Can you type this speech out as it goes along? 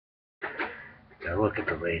Now look at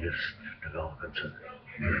the latest developments in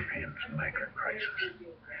European migrant crisis.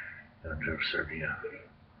 Under Serbia,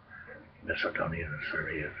 Macedonia and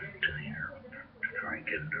Serbia to the Europe to try and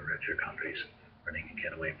get into richer countries where they can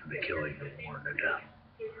get away from the killing, the war, and the death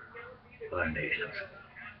of other nations.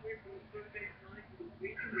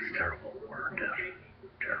 It's terrible war and death.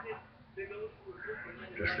 Terrible.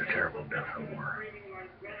 Just a terrible death of war.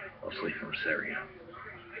 Mostly from Syria.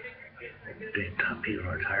 People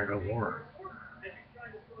are tired of war.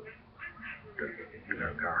 The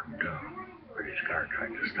British Guard tried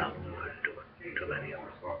to stop them, but too many of them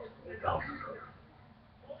lost. Thousands of them.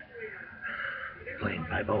 Fleeing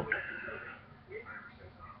by boat.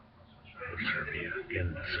 Serbia, again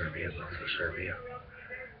to Serbia, goes to Serbia.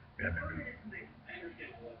 And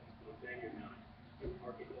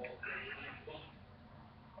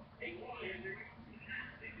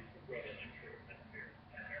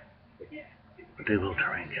but they will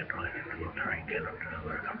try and get them to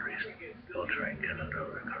other countries. They will try and get into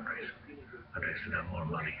other countries. Countries that have more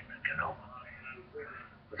money that can help them.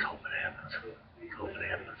 Let's hope it happens. Let's hope it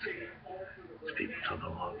happens. These people took a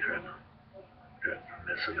long trip from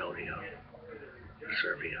Macedonia to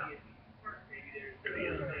Serbia to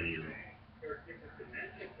the EU.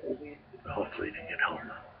 But hopefully they get help.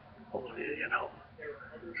 Hopefully they get help.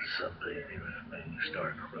 Something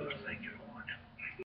starting to really thank you for much.